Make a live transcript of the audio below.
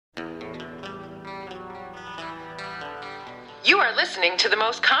You are listening to the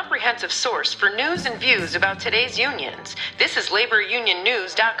most comprehensive source for news and views about today's unions. This is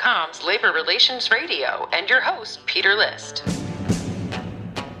LaborUnionNews.com's Labor Relations Radio and your host, Peter List.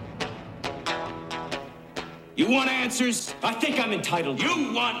 You want answers? I think I'm entitled.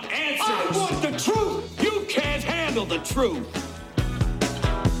 You want answers? I want the truth! You can't handle the truth!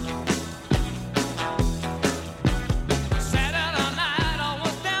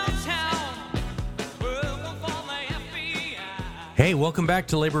 Hey, welcome back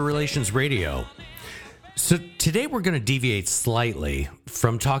to Labor Relations Radio. So today we're going to deviate slightly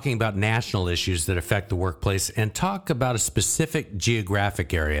from talking about national issues that affect the workplace and talk about a specific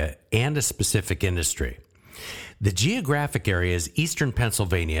geographic area and a specific industry. The geographic area is Eastern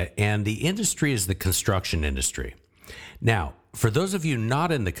Pennsylvania, and the industry is the construction industry. Now, for those of you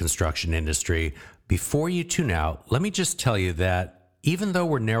not in the construction industry, before you tune out, let me just tell you that even though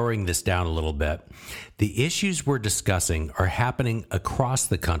we're narrowing this down a little bit, the issues we're discussing are happening across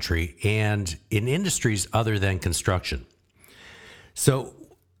the country and in industries other than construction. So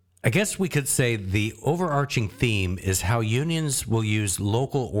I guess we could say the overarching theme is how unions will use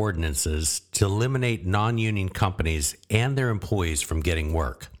local ordinances to eliminate non-union companies and their employees from getting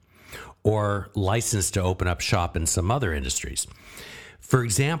work, or license to open up shop in some other industries. For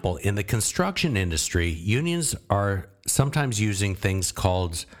example, in the construction industry, unions are sometimes using things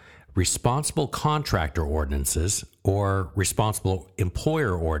called responsible contractor ordinances or responsible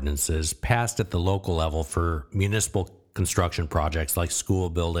employer ordinances passed at the local level for municipal construction projects like school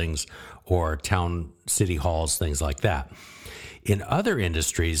buildings or town city halls, things like that. In other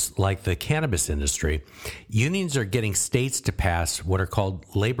industries, like the cannabis industry, unions are getting states to pass what are called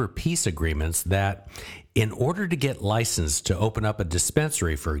labor peace agreements that, in order to get licensed to open up a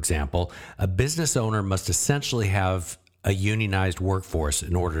dispensary, for example, a business owner must essentially have a unionized workforce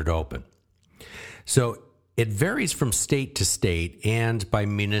in order to open. So it varies from state to state and by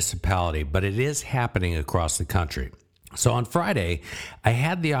municipality, but it is happening across the country. So on Friday, I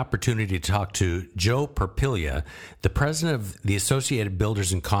had the opportunity to talk to Joe Perpiglia, the president of the Associated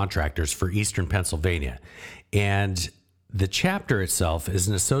Builders and Contractors for Eastern Pennsylvania. And the chapter itself is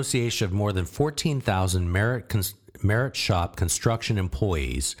an association of more than 14,000 merit shop construction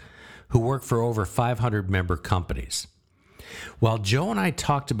employees who work for over 500 member companies. While Joe and I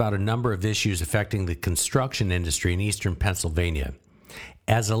talked about a number of issues affecting the construction industry in Eastern Pennsylvania,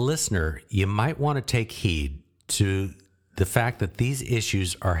 as a listener, you might want to take heed to the fact that these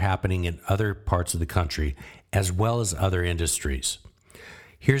issues are happening in other parts of the country as well as other industries.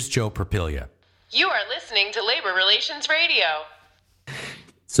 Here's Joe Perpiglia. You are listening to Labor Relations Radio.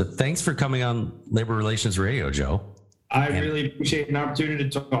 So thanks for coming on Labor Relations Radio, Joe. I really appreciate an opportunity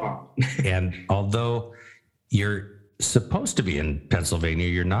to talk. And although you're supposed to be in Pennsylvania,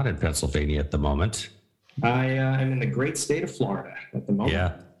 you're not in Pennsylvania at the moment. I am in the great state of Florida at the moment.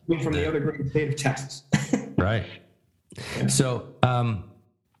 Yeah. I'm from the other great state of Texas. Right. Yeah. So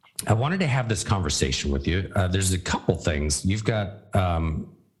I wanted to have this conversation with you. There's a couple things. You've got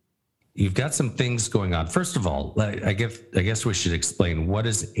some things going on. First of all, I guess we should explain what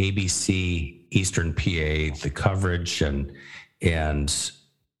is ABC Eastern PA, the coverage, and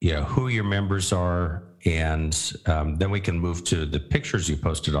you know who your members are, and then we can move to the pictures you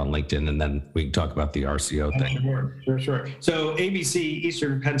posted on LinkedIn, and then we can talk about the RCO thing. Sure. So ABC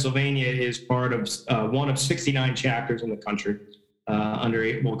Eastern Pennsylvania is part of one of 69 chapters in the country under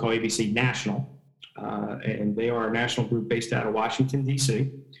what we'll call ABC National, and they are a national group based out of Washington,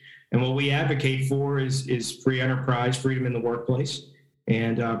 D.C. And what we advocate for is free enterprise, freedom in the workplace,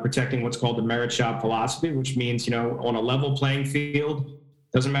 and protecting what's called the merit shop philosophy, which means, on a level playing field,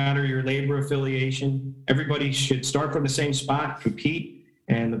 doesn't matter your labor affiliation, everybody should start from the same spot, compete,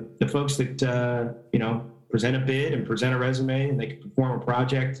 and the folks that, present a bid and present a resume and they can perform a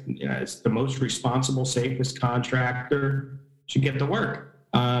project as the most responsible, safest contractor should get the work.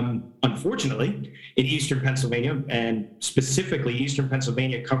 Unfortunately, in Eastern Pennsylvania, and specifically Eastern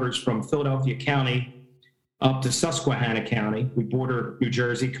Pennsylvania covers from Philadelphia County up to Susquehanna County. We border New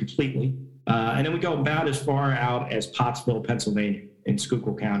Jersey completely. And then we go about as far out as Pottsville, Pennsylvania in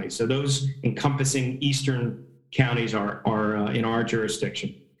Schuylkill County. So those encompassing eastern counties are in our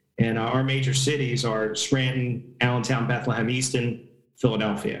jurisdiction. And our major cities are Scranton, Allentown, Bethlehem, Easton,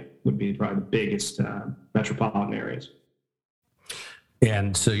 Philadelphia would be probably the biggest metropolitan areas.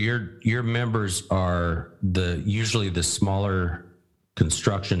 And so your members are usually the smaller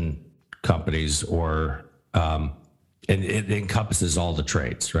construction companies, or and it encompasses all the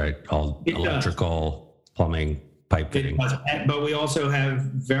trades, right? All electrical, plumbing, pipe fitting. But we also have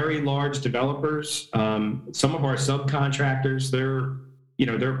very large developers. Some of our subcontractors, they're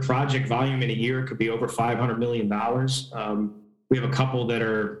their project volume in a year could be over $500 million. We have a couple that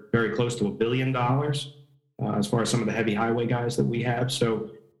are very close to $1 billion as far as some of the heavy highway guys that we have. So,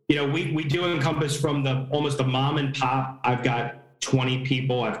 we do encompass from almost the mom and pop. I've got 20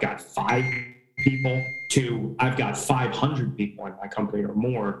 people. I've got 5 people to I've got 500 people in my company or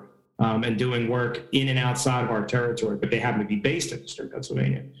more, and doing work in and outside of our territory, but they happen to be based in Eastern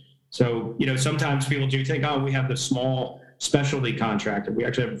Pennsylvania. So, sometimes people do think, oh, we have the small specialty contractor. We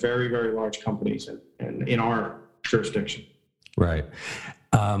actually have very, very large companies in our jurisdiction. Right.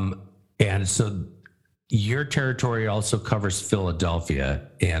 And so your territory also covers Philadelphia,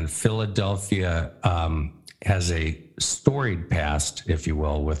 and Philadelphia has a storied past, if you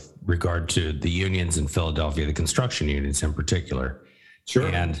will, with regard to the unions in Philadelphia, the construction unions in particular. Sure.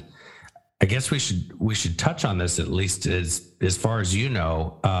 And I guess we should touch on this, at least as far as you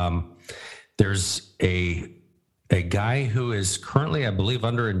know. There's a guy who is currently, I believe,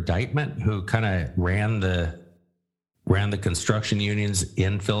 under indictment, who kind of ran the construction unions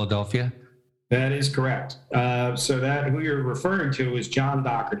in Philadelphia. That is correct. So that who you're referring to is John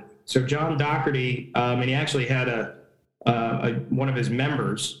Doherty. So John Doherty, and he actually had one of his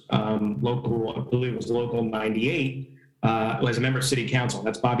members, local, I believe it was Local 98, was a member of City Council.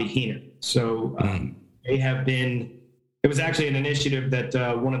 That's Bobby Heenan. So they have been. It was actually an initiative that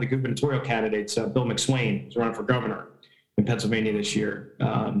one of the gubernatorial candidates, Bill McSwain, was running for governor in Pennsylvania this year.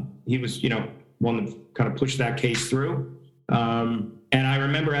 He was, one that kind of pushed that case through. And I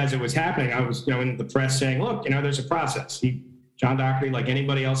remember as it was happening, I was, in the press saying, look, there's a process. John Doherty, like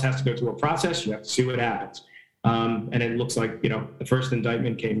anybody else, has to go through a process. You have to see what happens. And it looks like, the first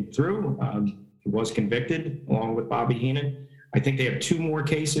indictment came through. He was convicted along with Bobby Heenan. I think they have 2 more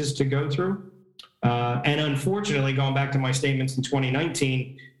cases to go through. And unfortunately, going back to my statements in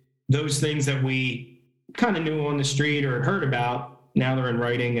 2019, those things that we kind of knew on the street or heard about, now they're in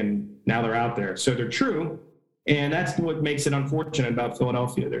writing and now they're out there. So they're true. And that's what makes it unfortunate about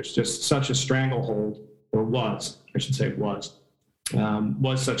Philadelphia. There's just such a stranglehold, or was such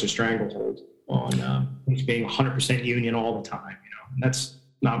a stranglehold on being 100% union all the time. And that's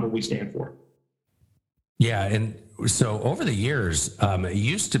not what we stand for. Yeah. And so over the years, it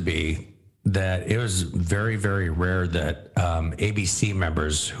used to be that it was very, very rare that ABC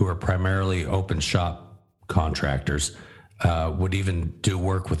members, who are primarily open shop contractors, would even do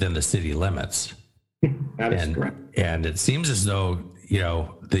work within the city limits. That is correct. And it seems as though,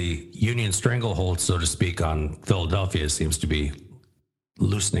 the union stranglehold, so to speak, on Philadelphia seems to be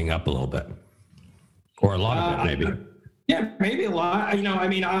loosening up a little bit, or a lot of it, maybe. Yeah, maybe a lot.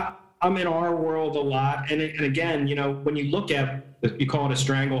 I'm in our world a lot. And again, when you look at, you call it a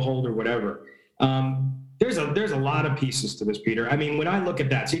stranglehold or whatever, there's a lot of pieces to this, Peter. When I look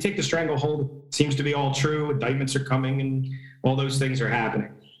at that, so you take the stranglehold, it seems to be all true, indictments are coming and all those things are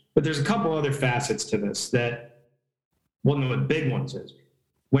happening. But there's a couple other facets to this that one of the big ones is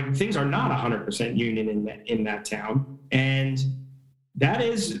when things are not 100% union in that town, and that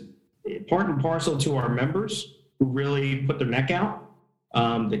is part and parcel to our members who really put their neck out.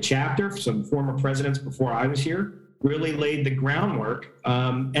 The chapter, some former presidents before I was here, really laid the groundwork.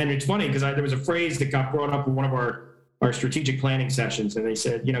 And it's funny because there was a phrase that got brought up in one of our strategic planning sessions, and they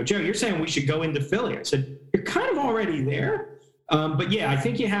said, Joe, you're saying we should go into Philly. I said, you're kind of already there. But yeah, I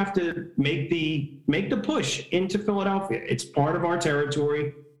think you have to make the push into Philadelphia. It's part of our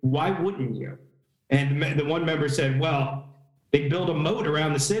territory. Why wouldn't you? And the one member said, well, they build a moat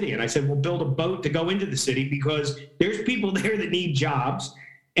around the city. And I said, well, build a boat to go into the city, because there's people there that need jobs,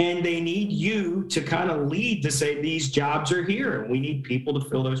 and they need you to kind of lead to say these jobs are here and we need people to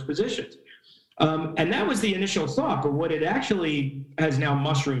fill those positions. And that was the initial thought. But what it actually has now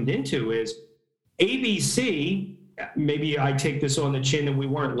mushroomed into is ABC. Maybe I take this on the chin that we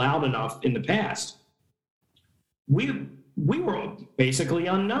weren't loud enough in the past. We were basically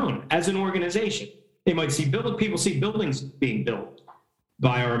unknown as an organization. They might people see buildings being built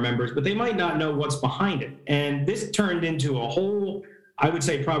by our members, but they might not know what's behind it. And this turned into a whole, I would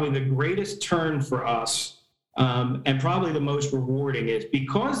say probably the greatest turn for us, and probably the most rewarding, is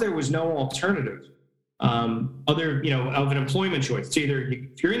because there was no alternative other, of an employment choice. It's either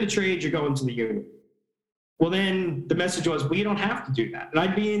if you're in the trade, you're going to the union. Well, then the message was, well, you don't have to do that. And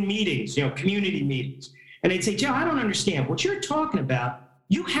I'd be in meetings, community meetings. And they'd say, Joe, I don't understand what you're talking about.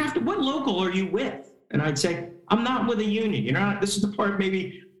 You have to, what local are you with? And I'd say, I'm not with a union. You're not, this is the part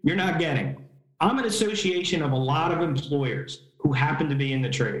maybe you're not getting. I'm an association of a lot of employers who happen to be in the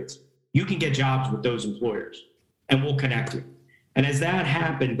trades. You can get jobs with those employers, and we'll connect you. And as that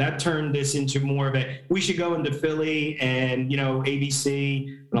happened, that turned this into more of a, we should go into Philly and,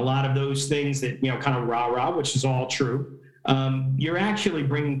 ABC and a lot of those things that, kind of rah-rah, which is all true. you're actually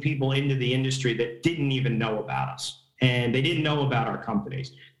bringing people into the industry that didn't even know about us. And they didn't know about our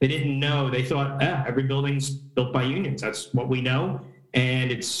companies. They didn't know. They thought, every building's built by unions. That's what we know.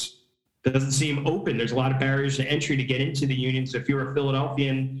 And it doesn't seem open. There's a lot of barriers to entry to get into the unions. If you're a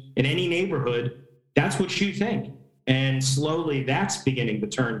Philadelphian in any neighborhood, that's what you think. And slowly that's beginning to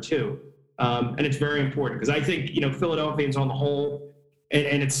turn too. And it's very important because I think, Philadelphians on the whole,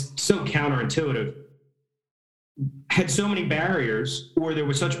 and it's so counterintuitive, had so many barriers, or there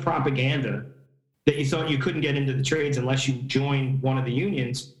was such propaganda that you thought you couldn't get into the trades unless you joined one of the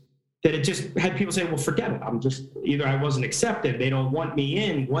unions, that it just had people say, well, forget it. Either I wasn't accepted, they don't want me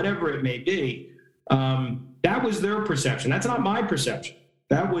in, whatever it may be. That was their perception. That's not my perception.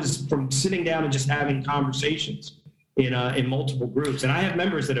 That was from sitting down and just having conversations in multiple groups. And I have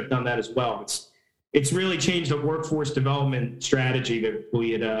members that have done that as well. It's really changed the workforce development strategy that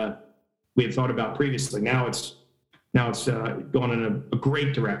we had thought about previously. Now it's gone in a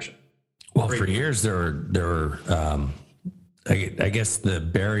great direction. Well, for years there were I guess the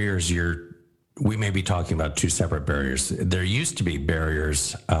barriers we may be talking about two separate barriers. There used to be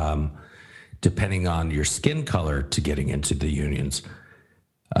barriers depending on your skin color to getting into the unions.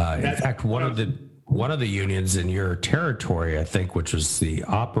 In fact, one of the unions in your territory, I think, which was the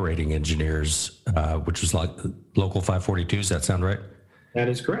operating engineers, which was like Local 542. Does that sound right? That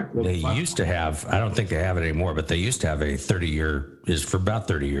is correct. They used to have, I don't think they have it anymore, but they used to have for about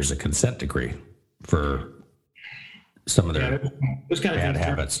 30 years, a consent decree for some of their those kind of bad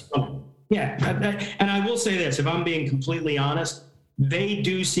habits. Yeah. And I will say this, if I'm being completely honest, they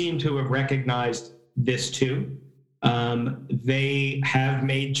do seem to have recognized this too. They have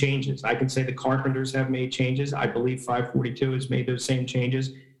made changes. I can say the carpenters have made changes. I believe 542 has made those same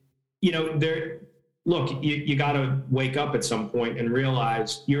changes. Look, you got to wake up at some point and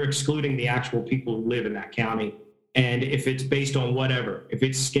realize you're excluding the actual people who live in that county. And if it's based on whatever, if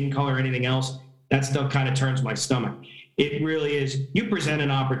it's skin color or anything else, that stuff kind of turns my stomach. It really is. You present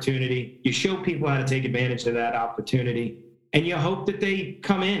an opportunity, you show people how to take advantage of that opportunity, and you hope that they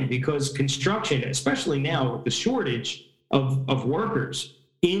come in, because construction, especially now with the shortage of workers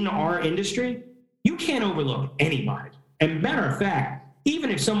in our industry, you can't overlook anybody. And matter of fact,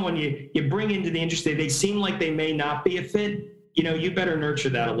 even if someone you bring into the industry, they seem like they may not be a fit, you better nurture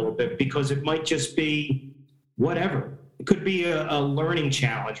that a little bit, because it might just be whatever. It could be a learning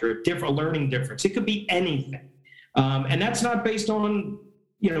challenge or a learning difference. It could be anything. And that's not based on,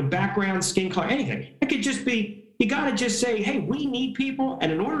 background, skin color, anything. It could just be, you got to just say, hey, we need people.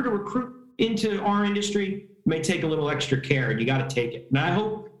 And in order to recruit into our industry, it may take a little extra care, and you got to take it. And I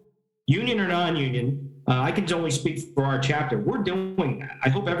hope, union or non-union, I can only speak for our chapter, we're doing that. I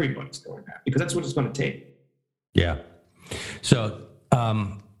hope everybody's doing that, because that's what it's going to take. Yeah. So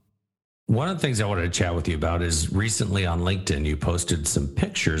one of the things I wanted to chat with you about is recently on LinkedIn, you posted some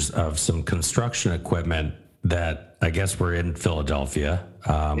pictures of some construction equipment that I guess were in Philadelphia.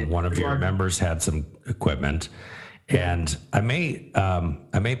 One of your members had some equipment, and I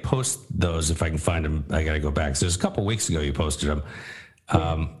may post those if I can find them. I got to go back. So there's a couple of weeks ago you posted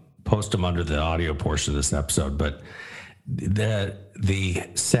them. Post them under the audio portion of this episode, but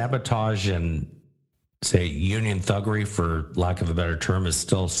the sabotage and, say, union thuggery, for lack of a better term, is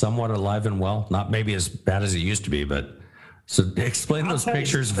still somewhat alive and well. Not maybe as bad as it used to be, but so explain those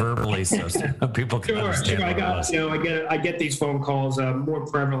pictures verbally so people can understand. Sure. I get these phone calls more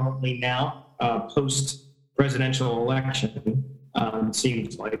prevalently now, post presidential election.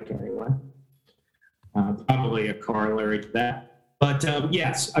 Seems like, anyway. Probably a corollary to that. But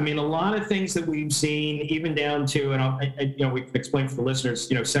yes, I mean, a lot of things that we've seen, even down to, and we can explain for the listeners,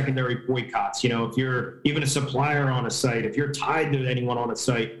 secondary boycotts. If you're even a supplier on a site, if you're tied to anyone on a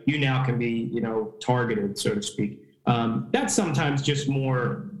site, you now can be, targeted, so to speak. That's sometimes just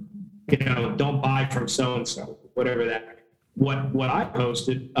more, don't buy from so-and-so, whatever that. What I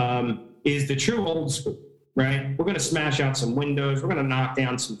posted is the true old school, right? We're going to smash out some windows. We're going to knock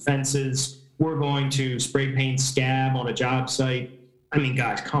down some fences. We're going to spray paint scab on a job site. I mean,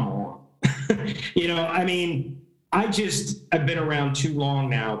 guys, come on. I've been around too long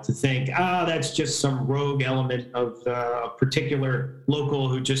now to think, that's just some rogue element of a particular local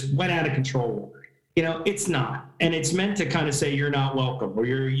who just went out of control. It's not. And it's meant to kind of say you're not welcome, or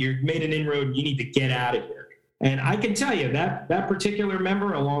you're made an inroad, you need to get out of here. And I can tell you that particular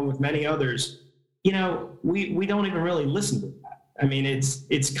member, along with many others, we don't even really listen to that. I mean,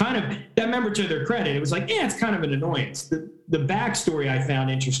 it's kind of, that member, to their credit, it was like, it's kind of an annoyance. The backstory I found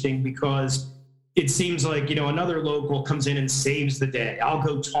interesting, because it seems like, another local comes in and saves the day. I'll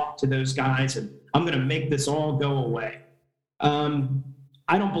go talk to those guys and I'm going to make this all go away.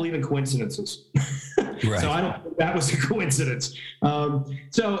 I don't believe in coincidences. Right. So I don't think that was a coincidence.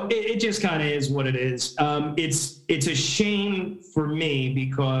 So it just kind of is what it is. It's a shame for me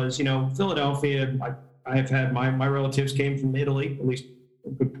because, Philadelphia, I've had my relatives came from Italy, at least a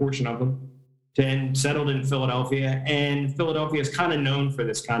good portion of them, and settled in Philadelphia. And Philadelphia is kind of known for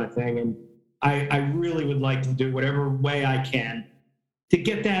this kind of thing. And I really would like to do whatever way I can to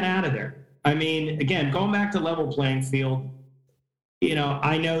get that out of there. I mean, again, going back to level playing field,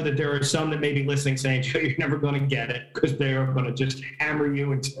 I know that there are some that may be listening saying, Joe, you're never going to get it because they are going to just hammer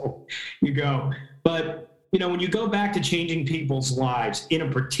you until you go. But, when you go back to changing people's lives in a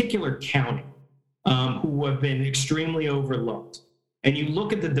particular county who have been extremely overlooked, and you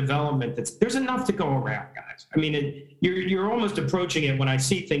look at the development, there's enough to go around, guys. I mean, you're almost approaching it when I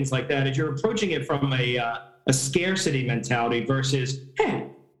see things like that, is you're approaching it from a scarcity mentality versus, hey,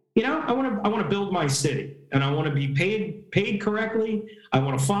 I want to build my city and I want to be paid correctly. I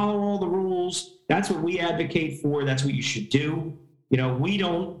want to follow all the rules. That's what we advocate for. That's what you should do. We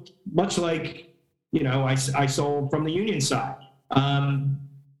don't, much like, I saw from the union side.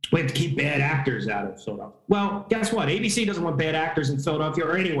 We have to keep bad actors out of Philadelphia. Well, guess what? ABC doesn't want bad actors in Philadelphia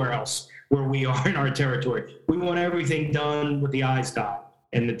or anywhere else where we are in our territory. We want everything done with the I's dotted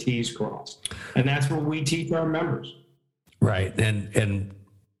and the T's crossed. And that's what we teach our members. Right. And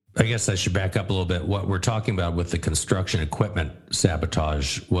I guess I should back up a little bit. What we're talking about with the construction equipment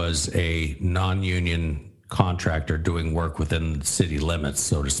sabotage was a non-union contractor doing work within the city limits,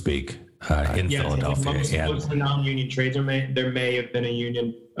 so to speak, in Philadelphia. Most of the non-union trades, there may have been a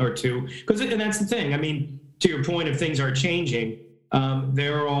union or two. And that's the thing. I mean, to your point, if things are changing,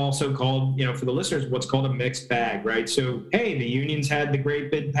 there are also called, for the listeners, what's called a mixed bag, right? So, hey, the unions had the great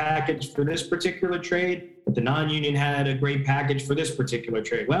bid package for this particular trade, but the non-union had a great package for this particular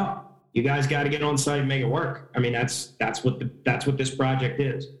trade. Well, you guys got to get on site and make it work. I mean, that's what this project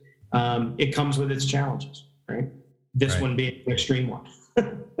is. It comes with its challenges, right? This one being an extreme one.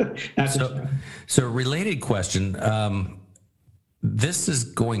 So related question. This is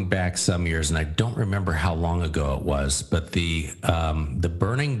going back some years, and I don't remember how long ago it was, but the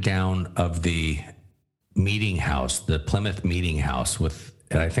burning down of the meeting house, the Plymouth meeting house,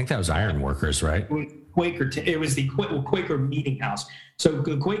 and I think that was iron workers, right? It was the Quaker Meeting House. So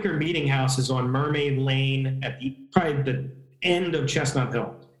the Quaker Meeting House is on Mermaid Lane at probably the end of Chestnut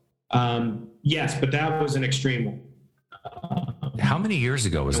Hill. Yes, but that was an extreme one. How many years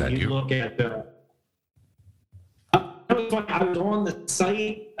ago was that? You look at I was on the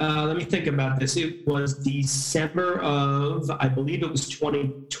site. Let me think about this. It was December of, I believe it was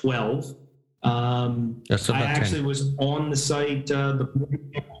 2012. I actually was on the site.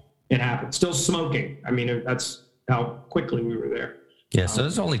 It happened. Still smoking. I mean, that's how quickly we were there. Yeah, so it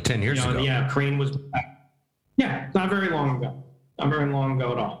was only 10 years ago. Yeah, crane was back. Yeah, not very long ago. Not very long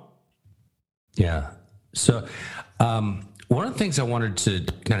ago at all. Yeah. So one of the things I wanted to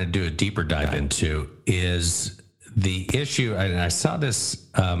kind of do a deeper dive into is the issue, and I saw this,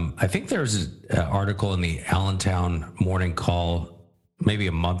 I think there was an article in the Allentown Morning Call maybe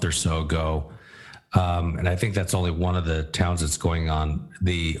a month or so ago, and I think that's only one of the towns that's going on,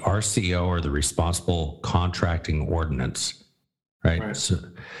 the RCO, or the Responsible Contracting Ordinance, right?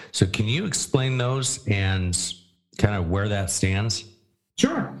 So can you explain those and kind of where that stands?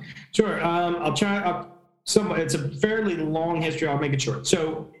 Sure. I'll try. It's a fairly long history. I'll make it short.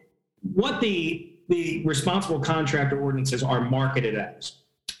 So what the responsible contractor ordinances are marketed as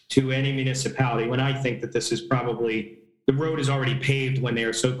to any municipality, when I think that this is probably, the road is already paved when they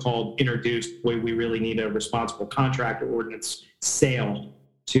are so-called introduced, we really need a responsible contractor ordinance sale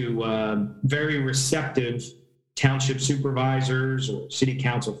to very receptive township supervisors or city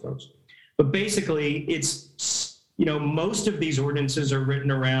council folks. But basically, it's, most of these ordinances are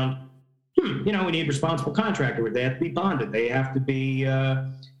written around, we need responsible contractor. They have to be bonded. They have to be,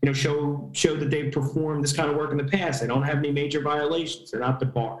 show that they've performed this kind of work in the past. They don't have any major violations. They're not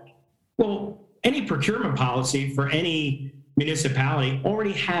debarred. Well, any procurement policy for any municipality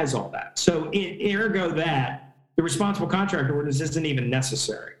already has all that. So ergo that, the responsible contractor ordinance isn't even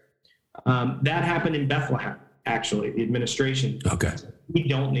necessary. That happened in Bethlehem, actually, the administration. Okay. We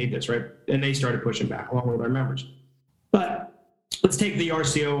don't need this, right? And they started pushing back along with our members. But let's take the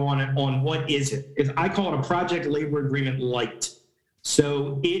RCO on what is it? I call it a project labor agreement light.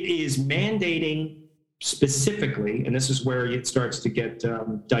 So it is mandating specifically, and this is where it starts to get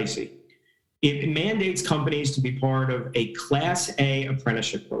dicey. It mandates companies to be part of a Class A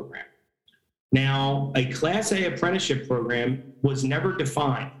apprenticeship program. Now, a Class A apprenticeship program was never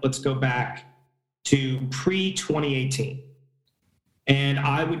defined. Let's go back to pre-2018. And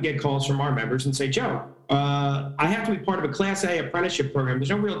I would get calls from our members and say, Joe, I have to be part of a Class A apprenticeship program.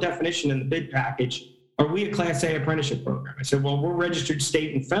 There's no real definition in the bid package are we a Class A apprenticeship program? I said, well, we're registered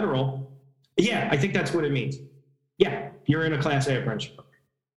state and federal. Yeah, I think that's what it means. Yeah, you're in a Class A apprenticeship program.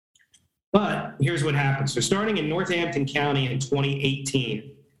 But here's what happens. So starting in Northampton County in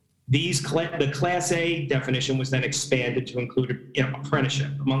 2018, the Class A definition was then expanded to include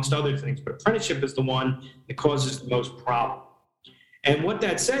apprenticeship, amongst other things. But apprenticeship is the one that causes the most problem. And what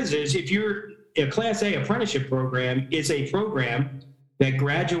that says is if you're a Class A apprenticeship program is a program that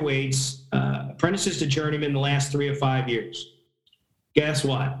graduates apprentices to journeymen in the last 3 or 5 years. Guess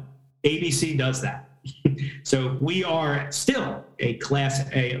what? ABC does that. So we are still a Class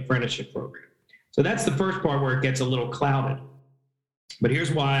A apprenticeship program. So that's the first part where it gets a little clouded. But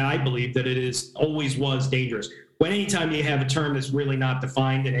here's why I believe that it always was dangerous. When anytime you have a term that's really not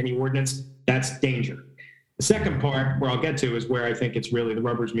defined in any ordinance, that's danger. The second part, where I'll get to, is where I think it's really the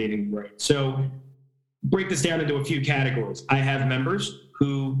rubber's meeting the road. So break this down into a few categories. I have members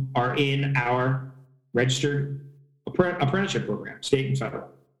who are in our registered apprenticeship program, state and federal.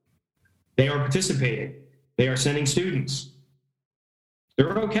 They are participating. They are sending students.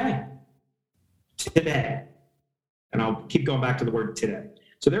 They're okay today. And I'll keep going back to the word today.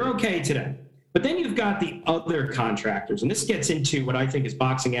 So they're okay today. But then you've got the other contractors. And this gets into what I think is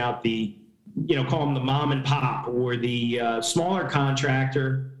boxing out the, call them the mom and pop or the smaller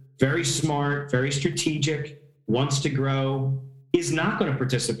contractor, very smart, very strategic, wants to grow, is not going to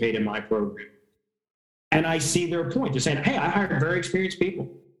participate in my program. And I see their point. They're saying, hey, I hired very experienced people.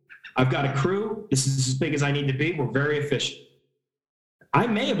 I've got a crew. This is as big as I need to be. We're very efficient. I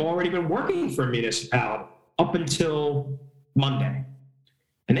may have already been working for a municipality up until Monday.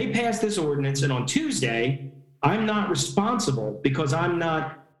 And they passed this ordinance, and on Tuesday, I'm not responsible because I'm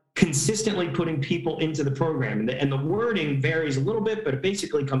not consistently putting people into the program. And the wording varies a little bit, but it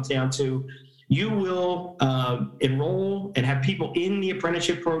basically comes down to you will enroll and have people in the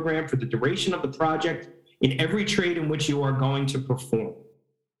apprenticeship program for the duration of the project in every trade in which you are going to perform.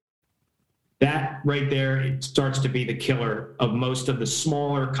 That right there, it starts to be the killer of most of the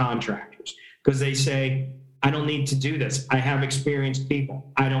smaller contractors because they say, I don't need to do this. I have experienced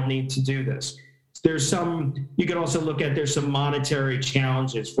people. I don't need to do this. You could also look at, there's some monetary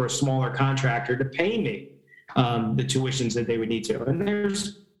challenges for a smaller contractor to pay me the tuitions that they would need to. And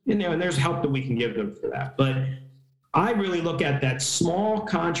there's help that we can give them for that. But I really look at that small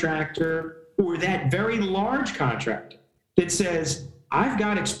contractor or that very large contractor that says, I've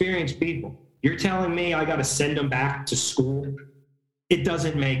got experienced people. You're telling me I got to send them back to school? It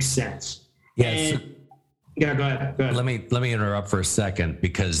doesn't make sense. Yes. Yeah, go ahead. Let me interrupt for a second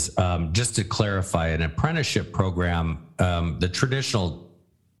because just to clarify, an apprenticeship program, the traditional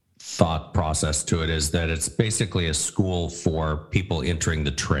thought process to it is that it's basically a school for people entering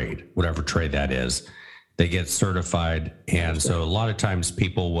the trade, whatever trade that is. They get certified, and so a lot of times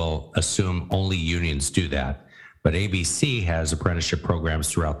people will assume only unions do that. But ABC has apprenticeship programs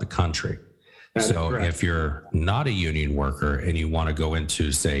throughout the country. So if you're not a union worker and you want to go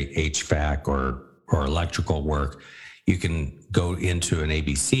into, say, HVAC or electrical work, you can go into an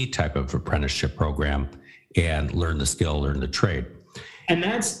ABC type of apprenticeship program and learn the skill, learn the trade. And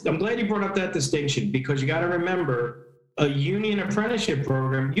I'm glad you brought up that distinction because you got to remember a union apprenticeship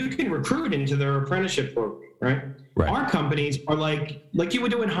program, you can recruit into their apprenticeship program, right? Our companies are like you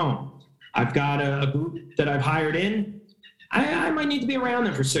would do at home. I've got a group that I've hired in. I might need to be around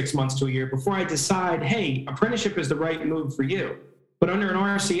them for 6 months to a year before I decide, hey, apprenticeship is the right move for you. But under an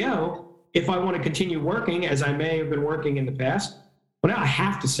RCO, if I want to continue working, as I may have been working in the past, well, now I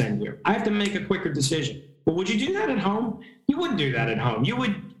have to send you. I have to make a quicker decision. But would you do that at home? You wouldn't do that at home. You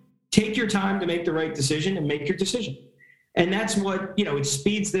would take your time to make the right decision and make your decision. And that's what, it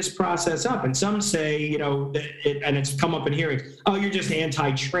speeds this process up. And some say, and it's come up in hearings, oh, you're just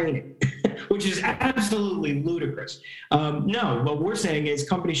anti-training, which is absolutely ludicrous. No, what we're saying is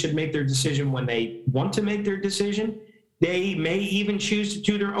companies should make their decision when they want to make their decision. They may even choose to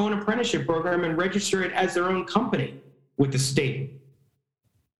do their own apprenticeship program and register it as their own company with the state.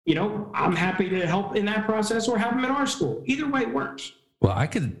 I'm happy to help in that process or have them at our school. Either way works. Well, I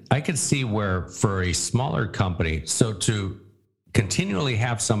could see where for a smaller company, so to continually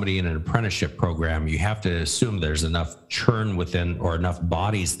have somebody in an apprenticeship program, you have to assume there's enough churn within or enough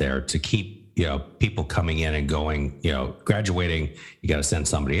bodies there to keep, people coming in and going, graduating, you got to send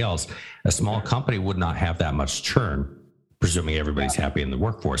somebody else. A small company would not have that much churn, presuming everybody's happy in the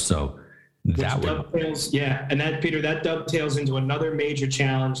workforce. So that dovetails, and that dovetails into another major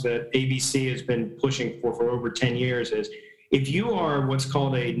challenge that ABC has been pushing for over 10 years is if you are what's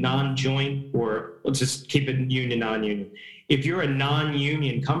called a non-joint, or let's just keep it union, non-union. If you're a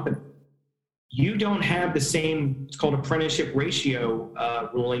non-union company, you don't have the same, it's called apprenticeship ratio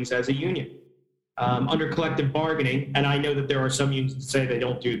rulings as a union. under collective bargaining, and I know that there are some unions that say they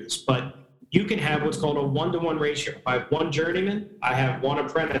don't do this, but you can have what's called a 1-to-1 ratio. If I have one journeyman, I have one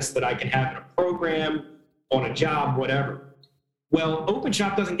apprentice that I can have in a program, on a job, whatever. Well, open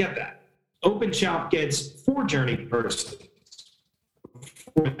shop doesn't get that. Open shop gets 4 journey persons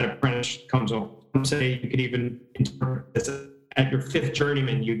before that apprentice comes on. Say you could even interpret this at your 5th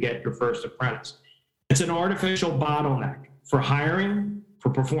journeyman, you get your 1st apprentice. It's an artificial bottleneck for hiring, for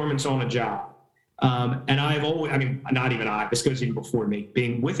performance on a job. And I've always, I mean, not even I, this goes even before me,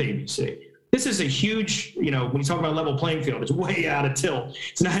 being with ABC. This is a huge, when you talk about level playing field, it's way out of tilt.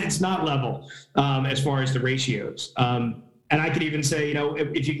 It's not level as far as the ratios. And I could even say,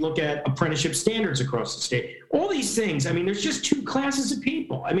 if you look at apprenticeship standards across the state, all these things, I mean, there's just 2 classes of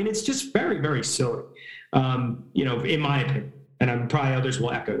people. I mean, it's just very, very silly, in my opinion, and probably others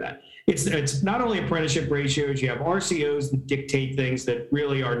will echo that. It's not only apprenticeship ratios, you have RCOs that dictate things that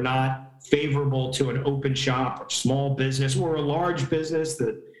really are not favorable to an open shop or small business or a large business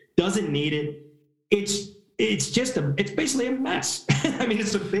that doesn't need it. It's basically a mess. I mean,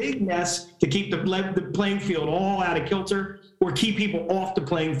 it's a big mess to keep the playing field all out of kilter or keep people off the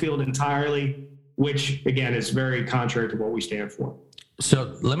playing field entirely, which again is very contrary to what we stand for.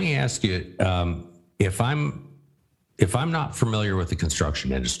 So let me ask you, if I'm not familiar with the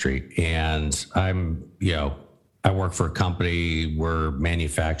construction industry and I work for a company, we're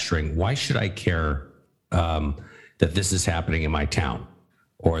manufacturing, why should I care that this is happening in my town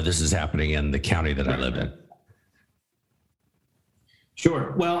or this is happening in the county that I live in?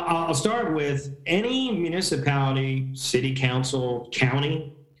 Sure. Well, I'll start with any municipality, city council,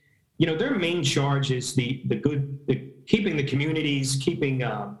 county, their main charge is the keeping the communities, keeping,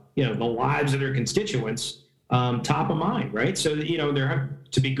 the lives of their constituents top of mind, right? So that, they're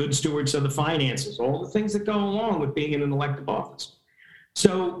to be good stewards of the finances, all the things that go along with being in an elective office.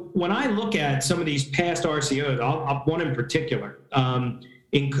 So when I look at some of these past RCOs, I'll one in particular,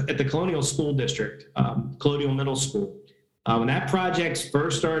 at the Colonial School District, Colonial Middle School, when that project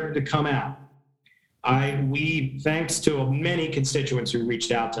first started to come out, we, thanks to many constituents who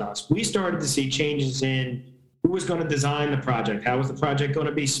reached out to us, we started to see changes in who was going to design the project, how was the project going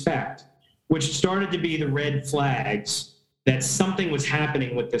to be spec'd, which started to be the red flags that something was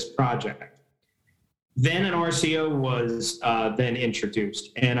happening with this project. Then an RCO was then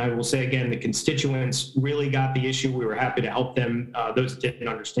introduced. And I will say again, the constituents really got the issue. We were happy to help them, those that didn't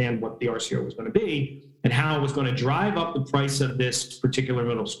understand what the RCO was going to be and how it was going to drive up the price of this particular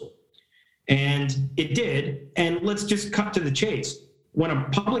middle school. And it did. And let's just cut to the chase. When a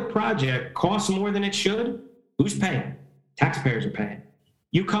public project costs more than it should, who's paying? Taxpayers are paying.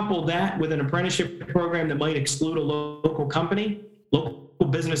 You couple that with an apprenticeship program that might exclude a local company, local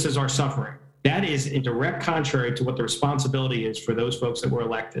businesses are suffering. That is in direct contrary to what the responsibility is for those folks that were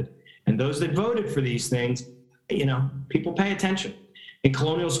elected. And those that voted for these things, people pay attention. In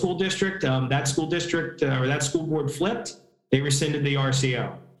Colonial School District, that school district or that school board flipped, they rescinded the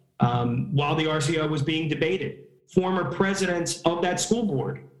RCO. While the RCO was being debated, former presidents of that school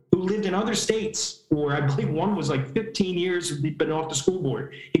board who lived in other states, or I believe one was like 15 years been off the school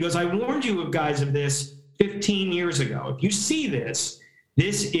board. He goes, I warned you guys of this 15 years ago. If you see this,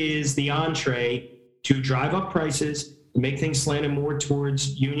 this is the entree to drive up prices, make things slanted more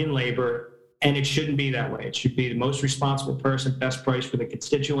towards union labor, and it shouldn't be that way. It should be the most responsible person, best price for the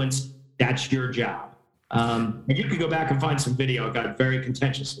constituents. That's your job. And you can go back and find some video. It got very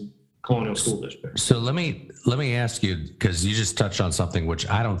contentious in Colonial School District. So let me ask you, because you just touched on something which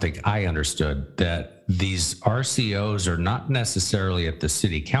I don't think I understood, that these RCOs are not necessarily at the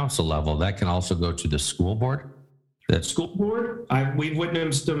city council level. That can also go to the school board. That school board, we've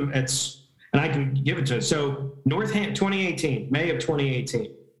witnessed them. And I can give it to you. So Northampton, 2018, May of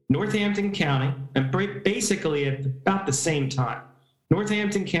 2018, Northampton County, and basically at about the same time,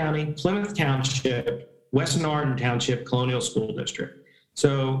 Northampton County, Plymouth Township, West Narton Township, Colonial School District.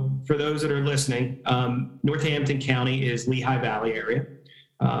 So for those that are listening, Northampton County is Lehigh Valley area.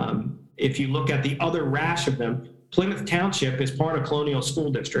 If you look at the other rash of them, Plymouth Township is part of Colonial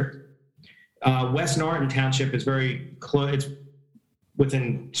School District. West Narton Township is very close, it's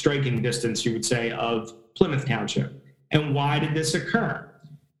within striking distance, you would say, of Plymouth Township. And why did this occur?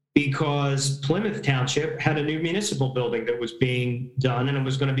 Because Plymouth Township had a new municipal building that was being done, and it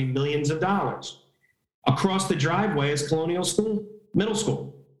was going to be millions of dollars. Across the driveway is Colonial School, Middle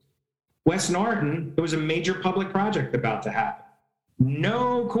School. West Narton, there was a major public project about to happen.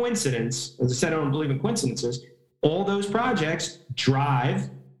 No coincidence, as I said, I don't believe in coincidences, all those projects drive,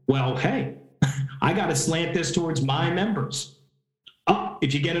 well, hey, I got to slant this towards my members. Oh,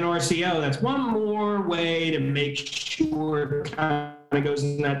 if you get an RCO, that's one more way to make sure it kind of goes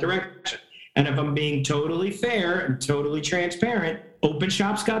in that direction. And if I'm being totally fair and totally transparent, open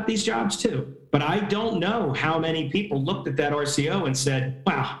shops got these jobs too. But I don't know how many people looked at that RCO and said,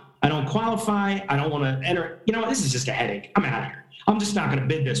 wow, I don't qualify. I don't want to enter. You know, this is just a headache. I'm out of here. I'm just not going to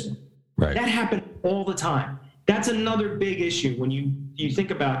bid this one. Right. That happened all the time. That's another big issue when you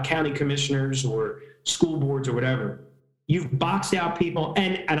think about county commissioners or school boards or whatever. You've boxed out people.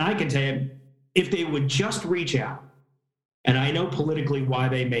 And I can tell you, if they would just reach out, and I know politically why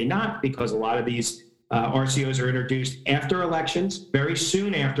they may not, because a lot of these RCOs are introduced after elections, very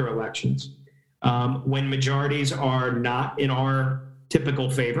soon after elections, when majorities are not in our typical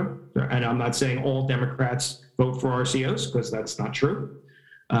favor. And I'm not saying all Democrats vote for RCOs, because that's not true.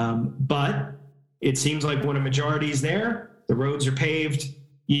 But it seems like when a majority is there, the roads are paved,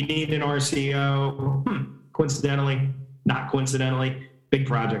 you need an RCO. Coincidentally, not coincidentally, big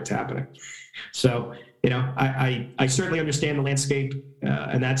projects happening. So, you know, I certainly understand the landscape,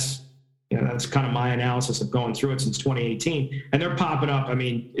 and that's kind of my analysis of going through it since 2018. And they're popping up. I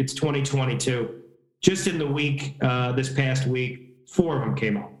mean, it's 2022. Just in the week, this past week, 4 of them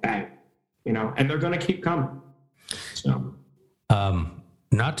came up. Bang. You know, and they're going to keep coming. So,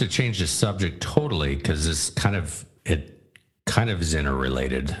 not to change the subject totally, because it kind of is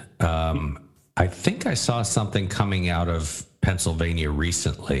interrelated. I think I saw something coming out of Pennsylvania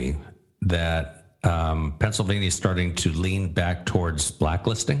recently that Pennsylvania is starting to lean back towards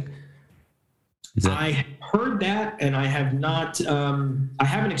blacklisting. I heard that, and I have not. I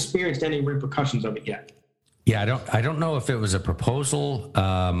haven't experienced any repercussions of it yet. Yeah, I don't know if it was a proposal.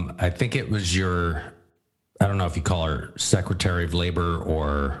 I think it was I don't know if you call her Secretary of Labor,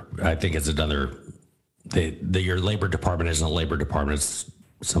 or I think it's another. Your labor department isn't a labor department. It's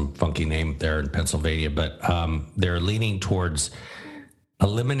some funky name there in Pennsylvania, but they're leaning towards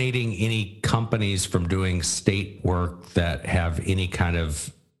eliminating any companies from doing state work that have any kind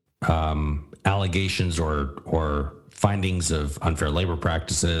of allegations or findings of unfair labor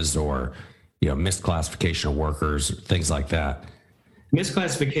practices, or misclassification of workers, things like that.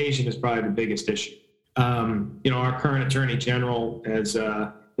 Misclassification is probably the biggest issue. Our current Attorney General has,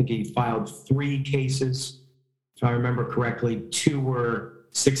 I think he filed 3 cases, if I remember correctly. 2 were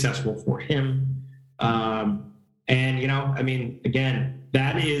successful for him. Again,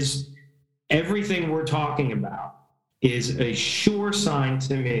 that is everything we're talking about is a sure sign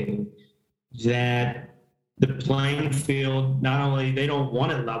to me that the playing field, not only they don't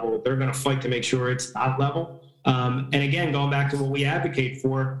want it level, they're going to fight to make sure it's not level. And again, going back to what we advocate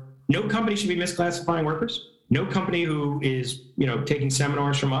for, no company should be misclassifying workers. No company who is, taking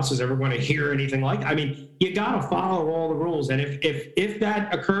seminars from us is ever going to hear anything like that. I mean, you got to follow all the rules. And if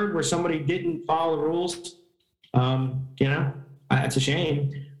that occurred where somebody didn't follow the rules, it's a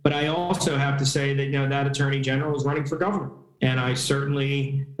shame. But I also have to say that, that Attorney General is running for governor. And I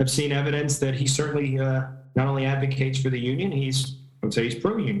certainly have seen evidence that he certainly not only advocates for the union, I would say he's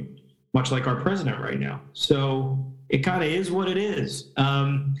pro-union, much like our president right now. So it kind of is what it is.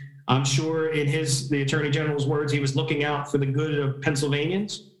 I'm sure in the Attorney General's words, he was looking out for the good of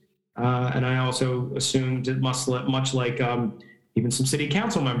Pennsylvanians. And I also assumed it much like even some city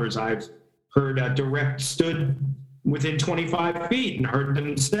council members I've heard direct stood within 25 feet and heard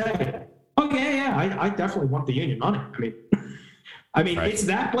them say, oh, yeah, I definitely want the union money. Right. It's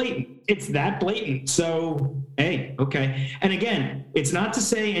that blatant. So, hey, okay. And again, it's not to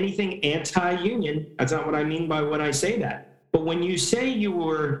say anything anti-union. That's not what I mean by when I say that. But when you say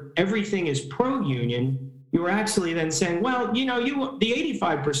everything is pro-union, you were actually then saying, well, the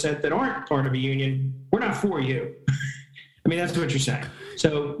 85% that aren't part of a union, we're not for you. That's what you're saying.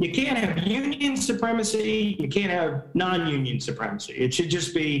 So you can't have union supremacy. You can't have non-union supremacy. It should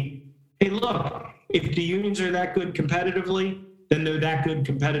just be, hey, look, if the unions are that good competitively, then they're that good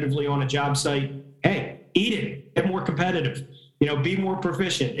competitively on a job site. Hey, eat it. Get more competitive. Be more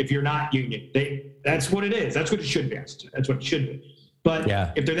proficient if you're not union. That's what it is. That's what it should be. That's what it should be. But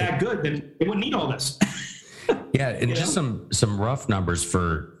if they're that good, then they wouldn't need all this. Yeah, and just some rough numbers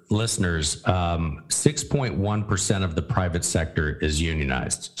for listeners. 6.1% of the private sector is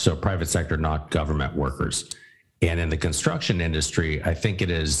unionized. So private sector, not government workers. And in the construction industry, I think it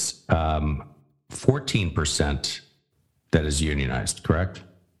is 14% that is unionized, correct?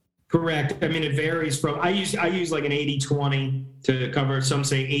 Correct. It varies from, I use like an 80-20 to cover. Some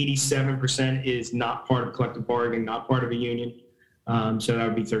say 87% is not part of collective bargaining, not part of a union. So that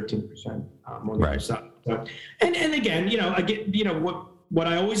would be 13%. Right. So, and again, I get, what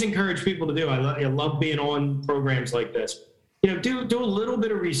I always encourage people to do. I love being on programs like this. Do a little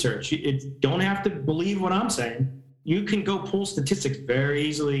bit of research. Don't have to believe what I'm saying. You can go pull statistics very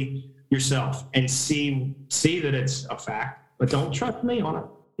easily yourself and see that it's a fact, but don't trust me on it.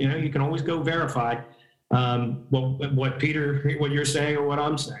 You can always go verified. What you're saying or what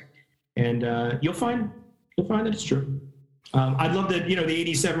I'm saying, and you'll find that it's true. I'd love that. The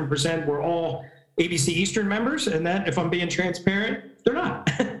 87% were all ABC Eastern members, and that, if I'm being transparent, they're not.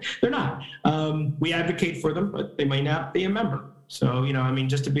 They're not. We advocate for them, but they may not be a member. So,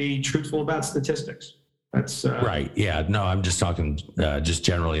 just to be truthful about statistics. That's right. Yeah. No, I'm just talking just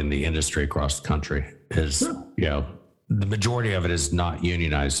generally in the industry across the country. The majority of it is not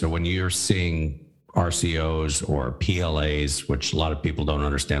unionized. So when you're seeing RCOs or PLAs, which a lot of people don't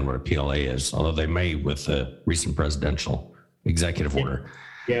understand what a PLA is, although they may with the recent presidential executive order.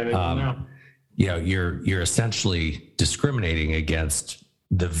 Yeah. They don't know. You're essentially discriminating against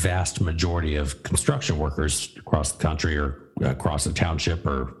the vast majority of construction workers across the country or across the township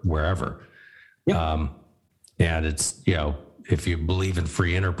or wherever. Yeah. And it's, if you believe in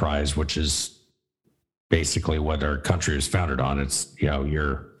free enterprise, which is basically what our country is founded on, it's,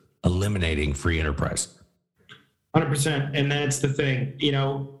 you're eliminating free enterprise. 100%. And that's the thing,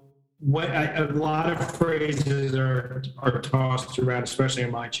 a lot of phrases are tossed around, especially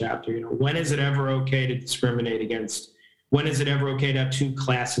in my chapter. When is it ever okay to discriminate against? When is it ever okay to have two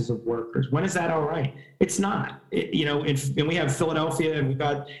classes of workers? When is that all right? It's not. And we have Philadelphia, and we've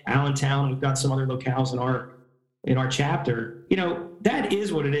got Allentown, and we've got some other locales in our chapter. That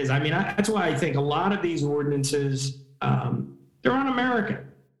is what it is. I mean, that's why I think a lot of these ordinances, they're un-American.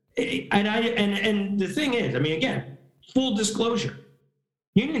 And the thing is, again, full disclosure.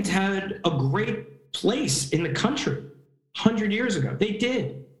 Unions had a great place in the country 100 years ago. They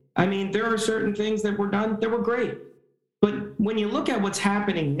did. There are certain things that were done that were great. But when you look at what's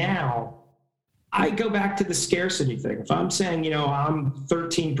happening now, I go back to the scarcity thing. If I'm saying, I'm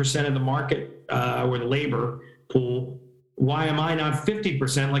 13% of the market or the labor pool, why am I not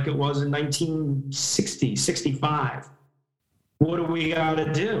 50% like it was in 1960, 65? What do we got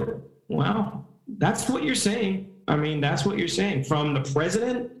to do? Well, that's what you're saying. That's what you're saying. From the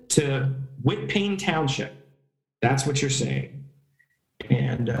president to Whitpain Township, that's what you're saying.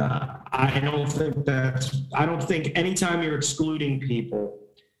 And I don't think anytime you're excluding people,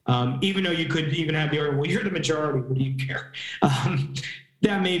 even though you could even have the argument, well, you're the majority, what do you care?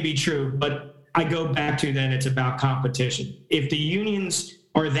 That may be true, but I go back to then it's about competition. If the unions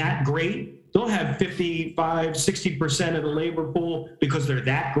are that great, they'll have 55, 60% of the labor pool because they're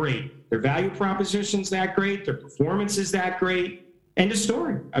that great. Their value proposition's that great. Their performance is that great. End of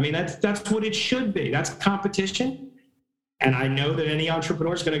story. That's what it should be. That's competition. And I know that any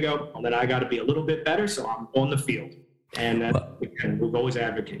entrepreneur is going to go, well, then I got to be a little bit better, so I'm on the field. And we've always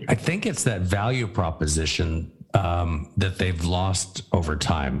advocated. I think it's that value proposition that they've lost over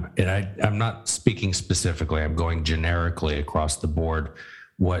time. And I'm not speaking specifically. I'm going generically across the board.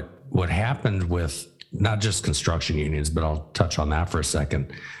 What happened with not just construction unions, but I'll touch on that for a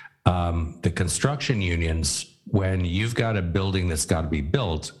second. The construction unions, when you've got a building that's got to be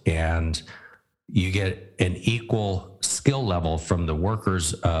built and you get an equal skill level from the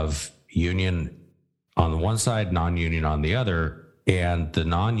workers of union on the one side, non-union on the other, and the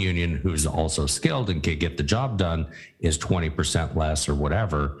non-union who's also skilled and can get the job done is 20% less or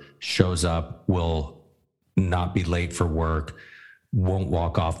whatever, shows up, will not be late for work, won't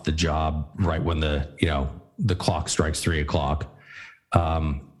walk off the job right when the clock strikes 3:00,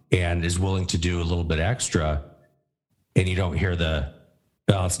 and is willing to do a little bit extra, and you don't hear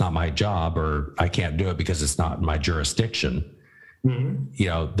well, it's not my job, or I can't do it because it's not in my jurisdiction.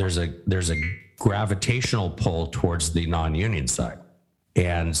 Mm-hmm. There's a gravitational pull towards the non-union side.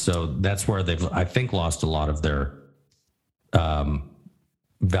 And so that's where they've, I think, lost a lot of their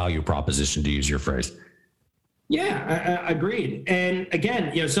value proposition, to use your phrase. Yeah, agreed. And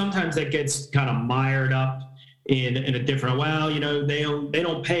again, sometimes that gets kind of mired up in a different, they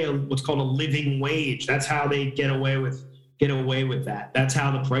don't pay what's called a living wage. That's how they get away with that. That's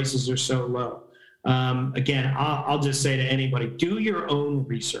how the prices are so low. Again, I'll just say to anybody, do your own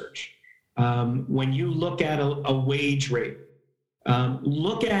research. When you look at a wage rate,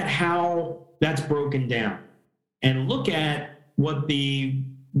 look at how that's broken down, and look at what the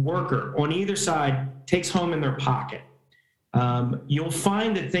worker on either side takes home in their pocket. You'll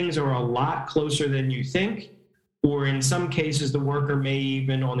find that things are a lot closer than you think, or in some cases, the worker may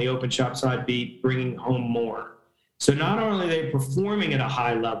even on the open shop side be bringing home more. So not only are they performing at a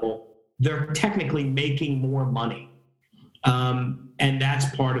high level, they're technically making more money. And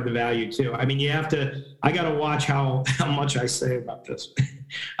that's part of the value too. I got to watch how much I say about this.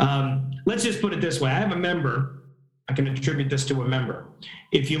 Let's just put it this way. I have a member. I can attribute this to a member.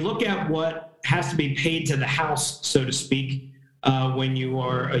 If you look at what has to be paid to the house, so to speak, when you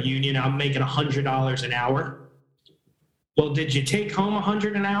are a union, I'm making $100 an hour. Well, did you take home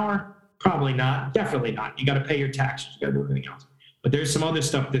 $100 an hour? Probably not. Definitely not. You got to pay your taxes. You got to do everything else. But there's some other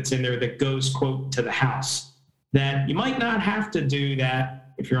stuff that's in there that goes, quote, to the house that you might not have to do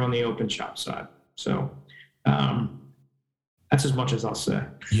that if you're on the open shop side. So that's as much as I'll say.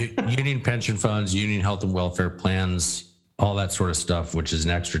 Union pension funds, union health and welfare plans, all that sort of stuff, which is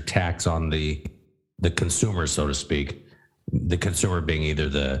an extra tax on the consumer, so to speak. The consumer being either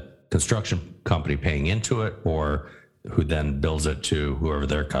the construction company paying into it or who then bills it to whoever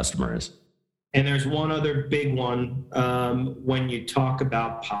their customer is. And there's one other big one when you talk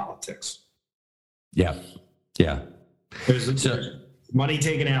about politics. Yeah. There's money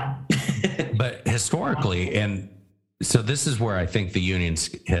taken out. But historically, and so this is where I think the unions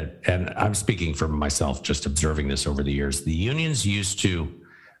had, and I'm speaking for myself, just observing this over the years, the unions used to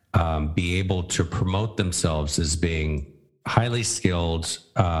be able to promote themselves as being highly skilled.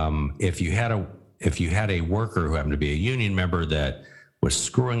 If you had a worker who happened to be a union member that was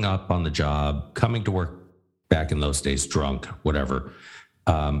screwing up on the job, coming to work back in those days drunk, whatever,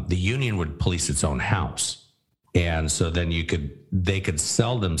 the union would police its own house. And so then they could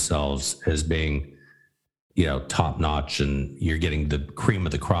sell themselves as being, top notch, and you're getting the cream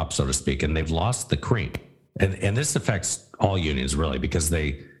of the crop, so to speak. And they've lost the cream. And this affects all unions really, because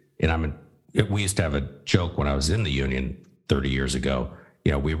we used to have a joke when I was in the union 30 years ago.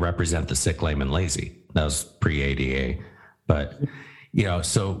 We represent the sick, lame, and lazy. That was pre-ADA. But,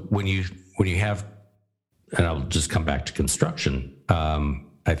 so when you have, and I'll just come back to construction,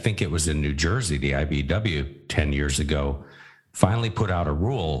 I think it was in New Jersey, the IBEW 10 years ago, finally put out a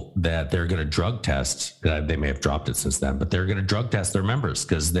rule that they're going to drug test. They may have dropped it since then, but they're going to drug test their members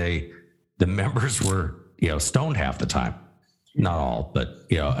because the members were, stoned half the time. Not all, but,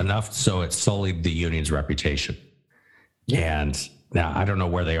 enough so it sullied the union's reputation. And now I don't know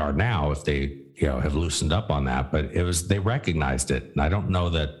where they are now, if they, have loosened up on that, but they recognized it. And I don't know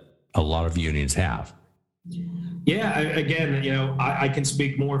that a lot of unions have. Yeah, again, I can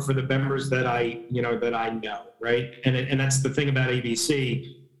speak more for the members that I know, right? And that's the thing about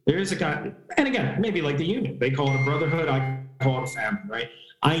ABC. There is a guy, and again, maybe like the union, they call it a brotherhood, I call it a family, right?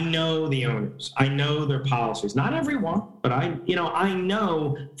 I know the owners, I know their policies. Not everyone, but I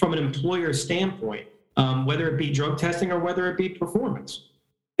know from an employer standpoint, whether it be drug testing or whether it be performance,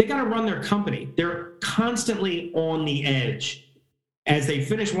 they got to run their company. They're constantly on the edge. As they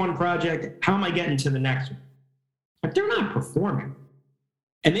finish one project, how am I getting to the next one? If they're not performing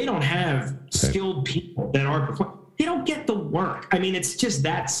and they don't have skilled people that are performing, they don't get the work. I mean, it's just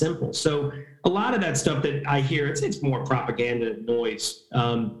that simple. So a lot of that stuff that I hear, it's more propaganda and noise.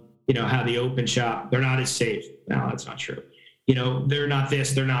 How the open shop, they're not as safe. No, that's not true. They're not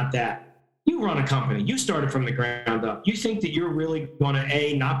this, they're not that. You run a company, you started from the ground up. You think that you're really going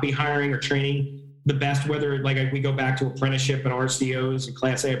to, not be hiring or training the best, whether like we go back to apprenticeship and RCOs and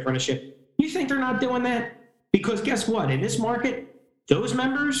Class A apprenticeship, you think they're not doing that? Because guess what? In this market, those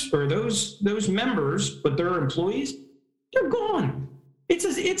members or those members, but they're employees, they're gone. It's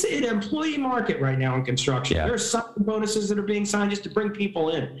an employee market right now in construction. Yeah. There are some bonuses that are being signed just to bring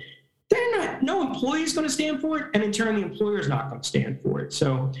people in. No employee is going to stand for it, and in turn, the employer is not going to stand for it.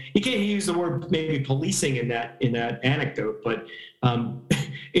 So you can't use the word maybe policing in that anecdote, but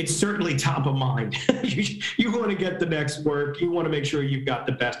it's certainly top of mind. You want to get the next work. You want to make sure you've got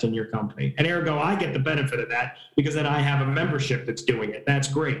the best in your company. And ergo, I get the benefit of that because then I have a membership that's doing it. That's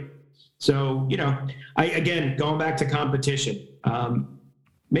great. So, again, going back to competition,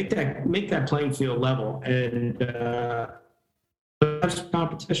 make that playing field level and have some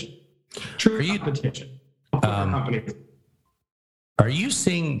competition. True competition. Are you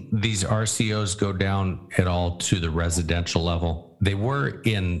seeing these RCOs go down at all to the residential level? They were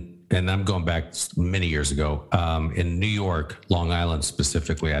and I'm going back many years ago, in New York, Long Island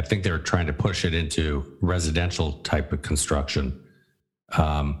specifically. I think they were trying to push it into residential type of construction.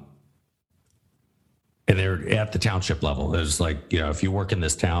 And they're at the township level. It was like, if you work in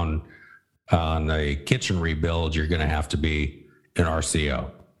this town on a kitchen rebuild, you're going to have to be an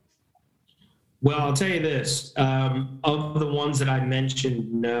RCO. Well, I'll tell you this, of the ones that I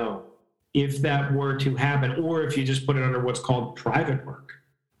mentioned, no. If that were to happen, or if you just put it under what's called private work.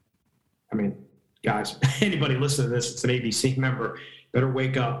 I mean, guys, anybody listen to this, it's an ABC member, better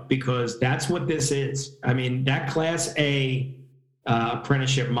wake up because that's what this is. I mean, that Class A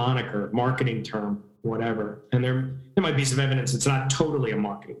apprenticeship moniker, marketing term, whatever, and there might be some evidence it's not totally a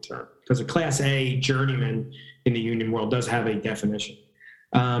marketing term because a Class A journeyman in the union world does have a definition.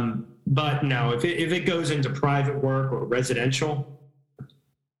 But no, if it goes into private work or residential,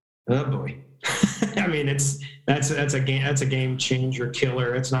 oh boy. I mean, that's a game changer,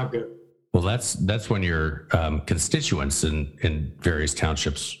 killer. It's not good. Well, that's when your constituents in various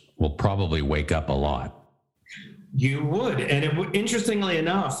townships will probably wake up a lot. You would. And interestingly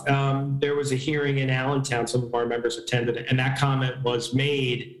enough, there was a hearing in Allentown. Some of our members attended it, and that comment was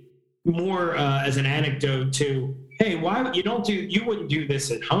made more as an anecdote to, hey, why you wouldn't do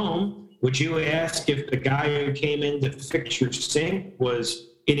this at home? Would you ask if the guy who came in to fix your sink was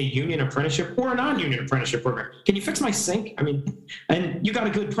in a union apprenticeship or a non-union apprenticeship program? Can you fix my sink? I mean, and you got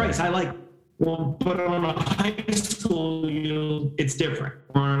a good price. I like, well, but on a high school, it's different,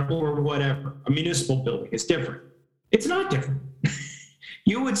 or whatever. A municipal building, it's different. It's not different.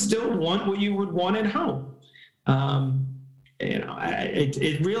 You would still want what you would want at home.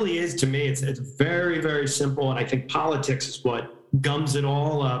 It really is, to me, it's very, very simple. And I think politics is what gums it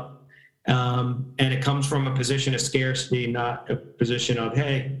all up. And it comes from a position of scarcity, not a position of,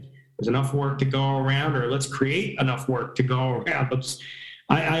 hey, there's enough work to go around, or let's create enough work to go around.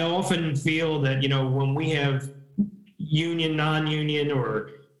 I often feel that, when we have union, non-union, or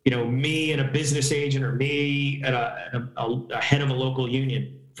me and a business agent, or me and a head of a local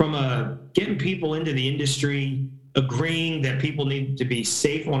union, from getting people into the industry, agreeing that people need to be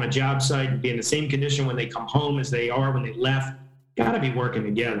safe on a job site and be in the same condition when they come home as they are when they left, got to be working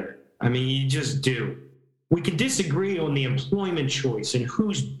together. I mean, you just do. We can disagree on the employment choice and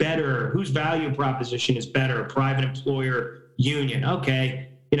who's better, whose value proposition is better, a private employer, union. Okay,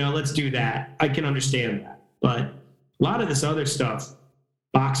 let's do that. I can understand that. But a lot of this other stuff,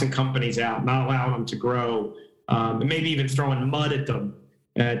 boxing companies out, not allowing them to grow, and maybe even throwing mud at them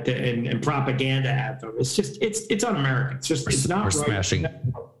and propaganda at them. It's just, it's un-American. It's not right.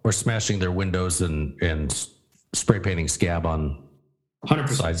 Or smashing their windows and spray painting scab on 100%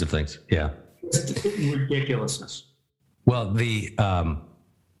 sides of things. Yeah. It's ridiculousness. Well, and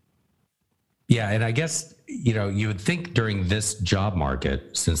I guess, you would think during this job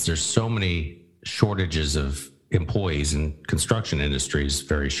market, since there's so many shortages of employees in construction industries,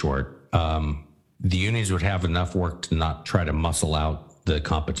 very short, the unions would have enough work to not try to muscle out the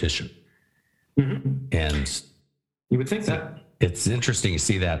competition. Mm-hmm. And you would think that. It's interesting to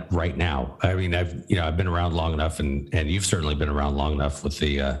see that right now. I mean, I've been around long enough, and you've certainly been around long enough with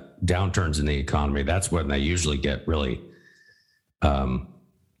the downturns in the economy. That's when they usually get really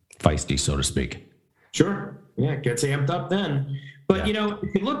feisty, so to speak. Sure. Yeah, it gets amped up then. But,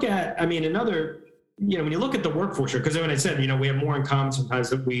 if you look at, when you look at the workforce, because when I said, we have more in common sometimes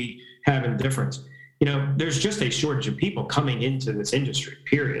than we have in difference, there's just a shortage of people coming into this industry,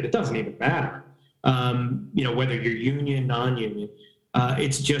 period. It doesn't even matter. Whether you're union, non-union,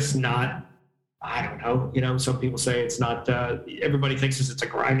 it's just not, I don't know, some people say it's not, everybody thinks it's a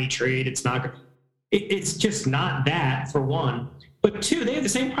grimy trade. It's not, it's just not that, for one, but two, they have the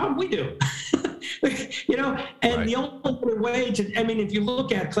same problem we do, and right. The only way to, if you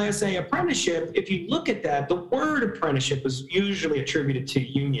look at Class A apprenticeship, if you look at that, the word apprenticeship is usually attributed to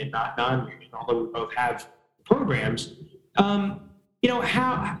union, not non-union, although we both have programs.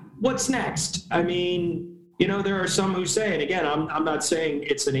 What's next? There are some who say, and again, I'm not saying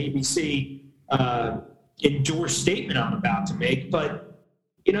it's an ABC endorsed statement I'm about to make, but,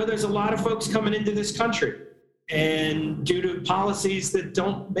 there's a lot of folks coming into this country, and due to policies that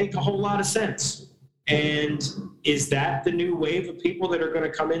don't make a whole lot of sense. And is that the new wave of people that are going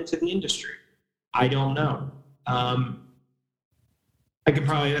to come into the industry? I don't know. That's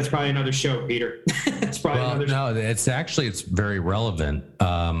probably another show, Peter. It's probably another show. No, it's very relevant.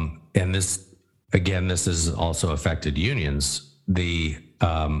 And this has also affected unions. There's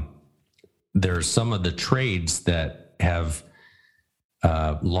some of the trades that have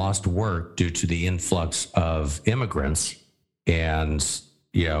lost work due to the influx of immigrants. And,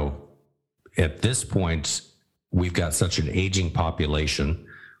 at this point, we've got such an aging population.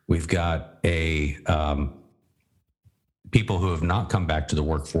 We've got people who have not come back to the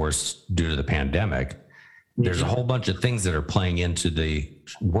workforce due to the pandemic. There's a whole bunch of things that are playing into the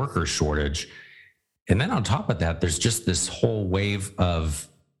worker shortage. And then on top of that, there's just this whole wave of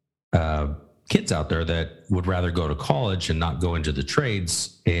kids out there that would rather go to college and not go into the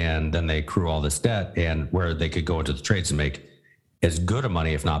trades. And then they accrue all this debt, and where they could go into the trades and make as good a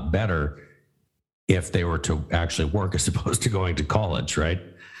money, if not better, if they were to actually work as opposed to going to college, right?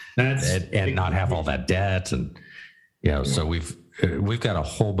 And not have all that debt. And, so we've got a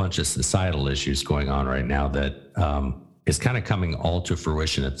whole bunch of societal issues going on right now that is kind of coming all to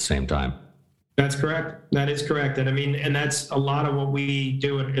fruition at the same time. That's correct. That is correct. And and that's a lot of what we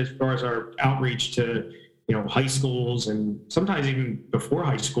do as far as our outreach to, high schools, and sometimes even before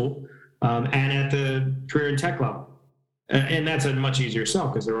high school, and at the career and tech level. And that's a much easier sell,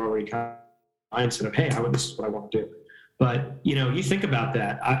 because they're already kind of mindset of, hey, this is what I want to do. But, you think about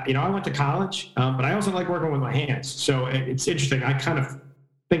that. I went to college, but I also like working with my hands. So it's interesting. I kind of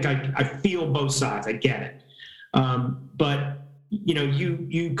think I feel both sides. I get it. But,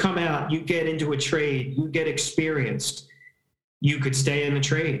 you come out, you get into a trade, you get experienced. You could stay in the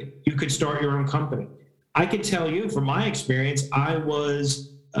trade. You could start your own company. I can tell you from my experience, I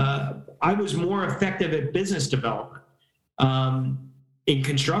was more effective at business development in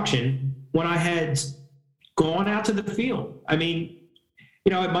construction when I had gone out to the field. I mean,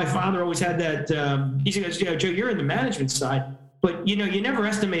 my father always had that. He goes, Joe, you're in the management side, but you never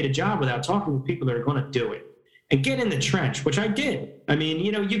estimate a job without talking with people that are going to do it and get in the trench, which I did. I mean,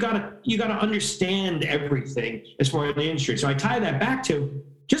 you gotta understand everything as far as the industry. So I tie that back to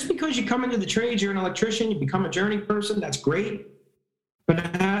just because you come into the trades, you're an electrician, you become a journey person, that's great.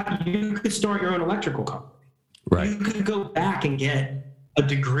 But you could start your own electrical company. Right. You could go back and get a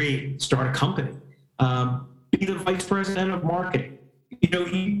degree, start a company, be the vice president of marketing.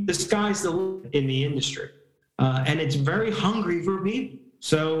 The sky's the limit in the industry, and it's very hungry for people.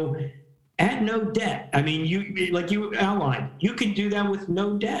 So at no debt, I mean, like you outlined, you can do that with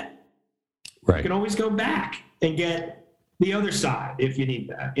no debt. Right. You can always go back and get the other side if you need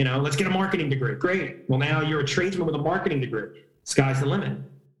that. Let's get a marketing degree. Great. Well, now you're a tradesman with a marketing degree. Sky's the limit.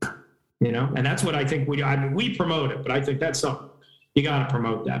 And that's what I think we promote it, but I think that's something you got to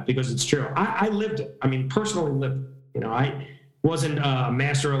promote that because it's true. I lived it. I mean, personally lived it. I wasn't a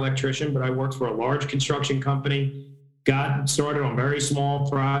master electrician, but I worked for a large construction company. Got started on very small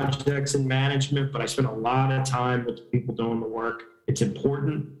projects in management, but I spent a lot of time with the people doing the work. It's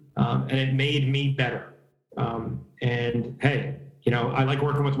important, and it made me better. And hey, I like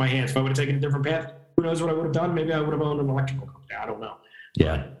working with my hands. If I would have taken a different path, who knows what I would have done? Maybe I would have owned an electrical company. I don't know.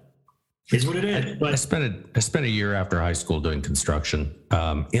 Yeah, it's what it is. But I spent a year after high school doing construction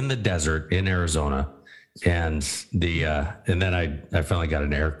in the desert in Arizona. And then I finally got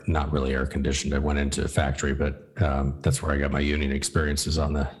an not really air conditioned. I went into a factory, but that's where I got my union experiences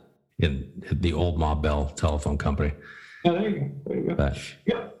in the old Ma Bell telephone company. Oh, there you go. But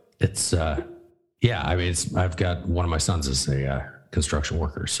it's I've got one of my sons is a construction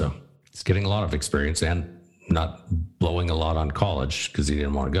worker, so it's getting a lot of experience and not blowing a lot on college because he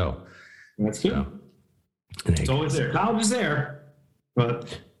didn't want to go. That's good. So, it's always there. College is there,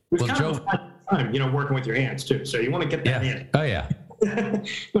 but Joe, time, working with your hands too. So you want to get that in. Oh yeah. You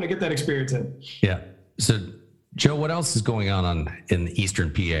want to get that experience in. Yeah. So Joe, what else is going on in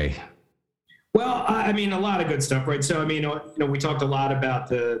Eastern PA? Well, I mean, a lot of good stuff, right? So, I mean, we talked a lot about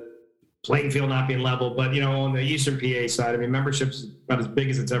the playing field not being level, but, on the Eastern PA side, I mean, membership's about as big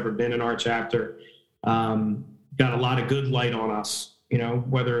as it's ever been in our chapter. Got a lot of good light on us,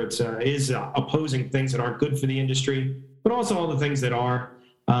 whether it's opposing things that aren't good for the industry, but also all the things that are.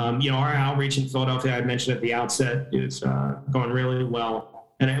 Our outreach in Philadelphia, I mentioned at the outset, is going really well,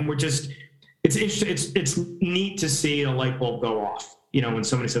 and we're just it's neat to see a light bulb go off. When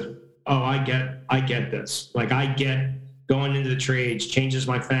somebody says, "Oh, I get this. Like I get going into the trades changes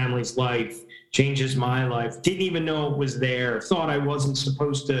my family's life, changes my life. Didn't even know it was there. Thought I wasn't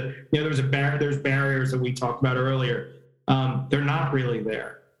supposed to. There's barriers that we talked about earlier. They're not really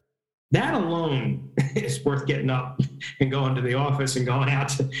there." That alone is worth getting up and going to the office and going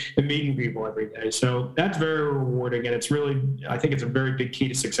out and meeting people every day. So that's very rewarding. And I think it's a very big key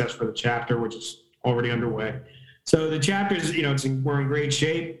to success for the chapter, which is already underway. So the chapter is, we're in great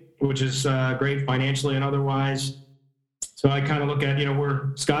shape, which is great financially and otherwise. So I kind of look at,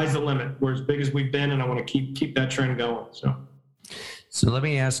 sky's the limit. We're as big as we've been, and I want to keep that trend going. So let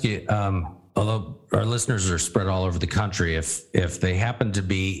me ask you, although our listeners are spread all over the country, if they happen to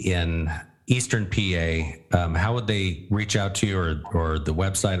be in Eastern PA, how would they reach out to you or the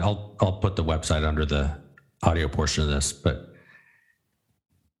website? I'll put the website under the audio portion of this, but.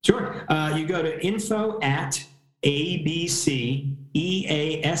 Sure. You go to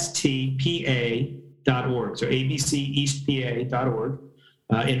info@abceastpa.org. So abceastpa.org.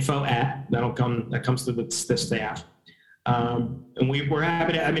 That comes through the staff. And we're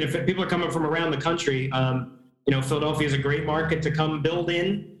happy to, if people are coming from around the country, Philadelphia is a great market to come build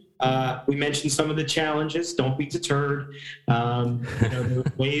in. We mentioned some of the challenges. Don't be deterred. There are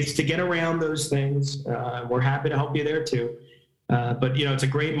ways to get around those things. We're happy to help you there too. But it's a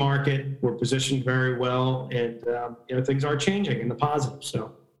great market. We're positioned very well, and things are changing in the positive.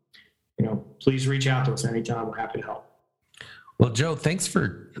 So, please reach out to us anytime. We're happy to help. Well, Joe, thanks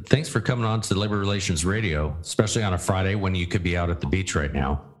for coming on to Labor Relations Radio, especially on a Friday when you could be out at the beach right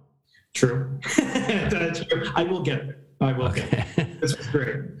now. True. That's true. I will get there. Get there. This was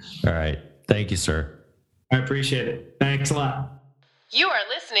great. All right. Thank you, sir. I appreciate it. Thanks a lot. You are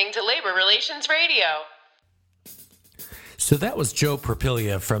listening to Labor Relations Radio. So that was Joe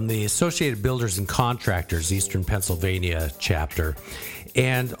Perpiglia from the Associated Builders and Contractors, Eastern Pennsylvania chapter.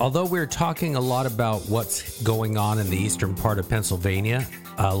 And although we're talking a lot about what's going on in the eastern part of Pennsylvania,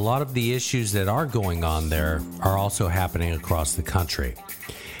 a lot of the issues that are going on there are also happening across the country.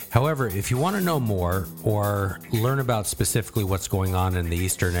 However, if you want to know more or learn about specifically what's going on in the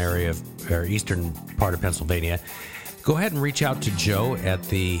eastern area or eastern part of Pennsylvania, go ahead and reach out to Joe at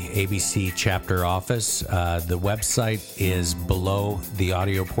the ABC chapter office. The website is below the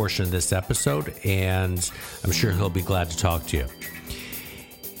audio portion of this episode, and I'm sure he'll be glad to talk to you.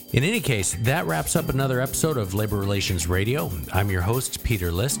 In any case, that wraps up another episode of Labor Relations Radio. I'm your host,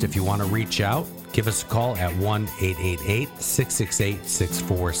 Peter List. If you want to reach out, give us a call at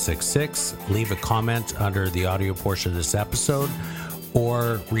 1-888-668-6466. Leave a comment under the audio portion of this episode,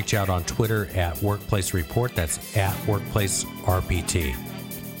 or reach out on Twitter at Workplace Report. That's at Workplace RPT.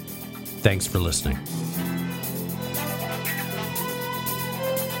 Thanks for listening.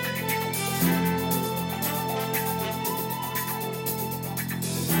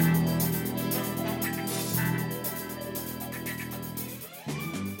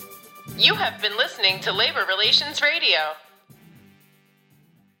 You have been listening to Labor Relations Radio.